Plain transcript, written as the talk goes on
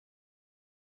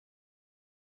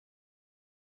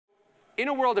in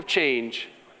a world of change,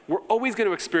 we're always going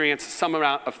to experience some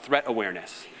amount of threat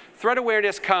awareness. Threat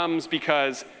awareness comes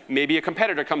because maybe a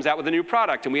competitor comes out with a new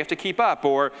product and we have to keep up,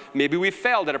 or maybe we've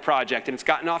failed at a project and it's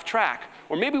gotten off track,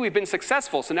 or maybe we've been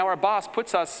successful, so now our boss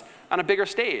puts us on a bigger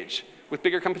stage with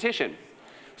bigger competition.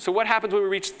 So what happens when we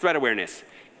reach threat awareness?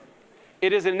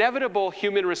 It is an inevitable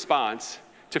human response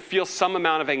to feel some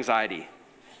amount of anxiety.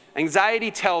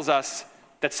 Anxiety tells us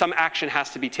that some action has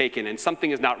to be taken and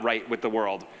something is not right with the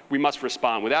world. We must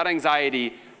respond. Without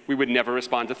anxiety, we would never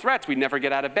respond to threats. We'd never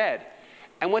get out of bed.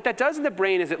 And what that does in the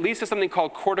brain is it leads to something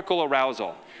called cortical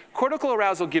arousal. Cortical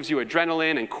arousal gives you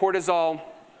adrenaline and cortisol,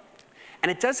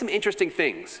 and it does some interesting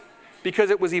things because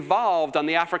it was evolved on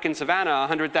the African savanna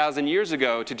 100,000 years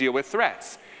ago to deal with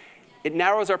threats. It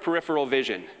narrows our peripheral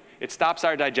vision. It stops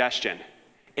our digestion.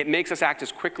 It makes us act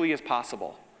as quickly as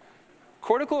possible.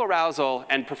 Cortical arousal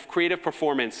and creative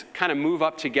performance kind of move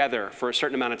up together for a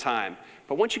certain amount of time.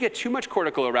 But once you get too much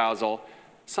cortical arousal,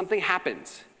 something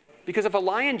happens. Because if a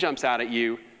lion jumps out at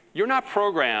you, you're not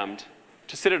programmed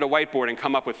to sit at a whiteboard and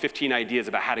come up with 15 ideas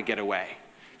about how to get away.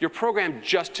 You're programmed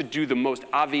just to do the most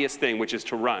obvious thing, which is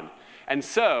to run. And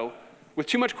so, with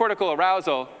too much cortical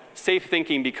arousal, safe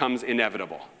thinking becomes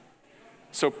inevitable.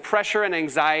 So pressure and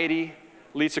anxiety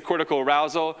leads to cortical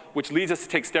arousal, which leads us to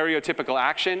take stereotypical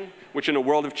action, which in a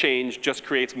world of change just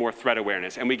creates more threat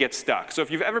awareness, and we get stuck. So if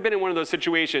you've ever been in one of those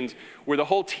situations where the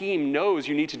whole team knows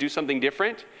you need to do something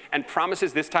different and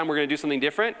promises this time we're going to do something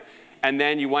different, and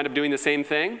then you wind up doing the same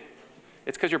thing,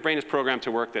 it's because your brain is programmed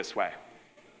to work this way.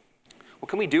 What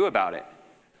can we do about it?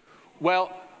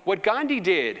 Well, what Gandhi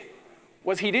did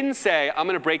was he didn't say, I'm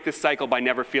going to break this cycle by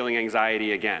never feeling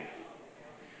anxiety again.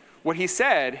 What he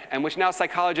said, and which now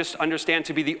psychologists understand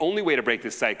to be the only way to break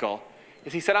this cycle,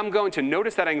 is he said, I'm going to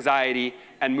notice that anxiety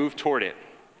and move toward it.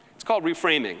 It's called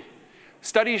reframing.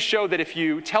 Studies show that if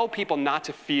you tell people not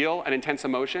to feel an intense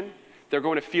emotion, they're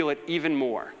going to feel it even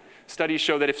more. Studies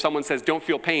show that if someone says, don't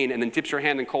feel pain, and then dips your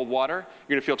hand in cold water,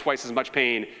 you're going to feel twice as much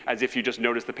pain as if you just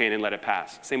notice the pain and let it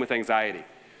pass. Same with anxiety.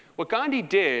 What Gandhi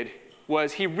did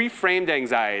was he reframed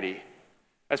anxiety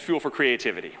as fuel for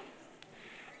creativity.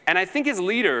 And I think as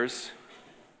leaders,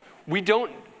 we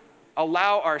don't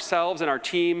allow ourselves and our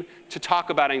team to talk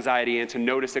about anxiety and to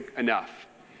notice it enough.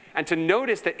 And to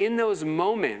notice that in those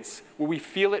moments where we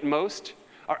feel it most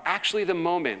are actually the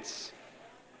moments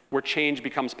where change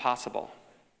becomes possible.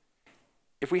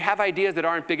 If we have ideas that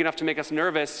aren't big enough to make us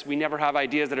nervous, we never have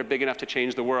ideas that are big enough to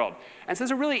change the world. And so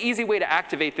there's a really easy way to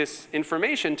activate this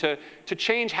information to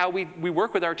change how we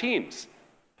work with our teams.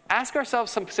 Ask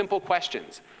ourselves some simple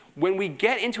questions. When we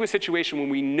get into a situation when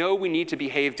we know we need to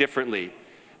behave differently,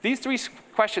 these three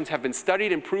questions have been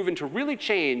studied and proven to really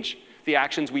change the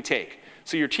actions we take.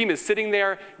 So your team is sitting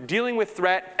there dealing with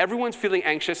threat, everyone's feeling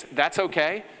anxious, that's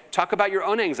okay. Talk about your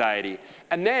own anxiety.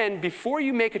 And then before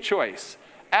you make a choice,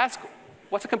 ask,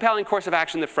 what's a compelling course of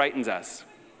action that frightens us?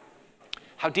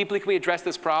 How deeply can we address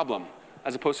this problem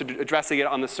as opposed to addressing it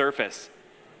on the surface?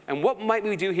 And what might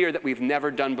we do here that we've never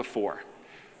done before?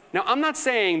 Now, I'm not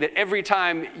saying that every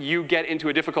time you get into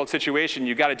a difficult situation,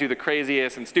 you've got to do the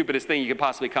craziest and stupidest thing you could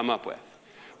possibly come up with.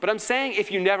 But I'm saying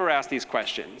if you never ask these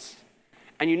questions,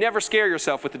 and you never scare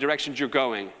yourself with the directions you're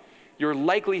going, you're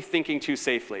likely thinking too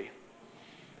safely.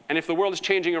 And if the world is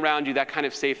changing around you, that kind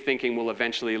of safe thinking will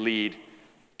eventually lead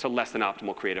to less than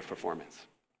optimal creative performance.